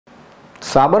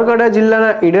સાબરકાંઠા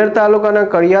જિલ્લાના ઈડર તાલુકાના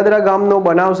કડિયાદરા ગામનો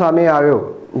બનાવ સામે આવ્યો,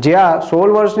 જ્યાં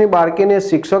 16 વર્ષની બાળકીને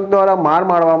શિક્ષક દ્વારા માર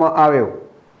મારવામાં આવ્યો।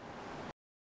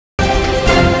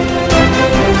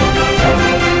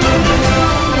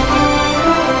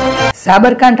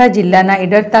 સાબરકાંઠા જિલ્લાના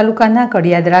ઈડર તાલુકાના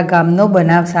કડિયાદરા ગામનો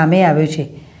બનાવ સામે આવ્યો છે,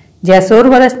 જ્યાં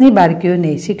 16 વર્ષની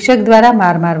બાળકીઓને શિક્ષક દ્વારા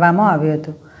માર મારવામાં આવ્યો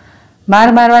હતો। માર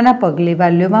મારવાના પગલે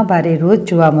વાલીઓમાં ભારે રોષ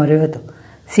જોવા મળ્યો હતો।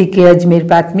 સીકે અજમેર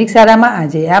પ્રાથમિક શાળામાં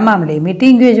આજે આ મામલે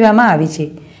મીટિંગ યોજવામાં આવી છે,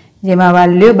 જેમાં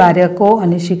વાલીઓ, બાળકો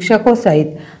અને શિક્ષકો સહિત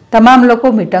તમામ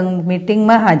લોકો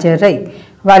મીટિંગમાં હાજર રહી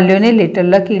વાલીઓને લેટર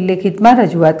લખી લેખિતમાં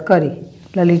રજૂઆત કરી।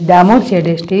 લલિત ડામોર,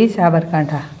 ZSTV,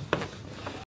 સાબરકાંઠા।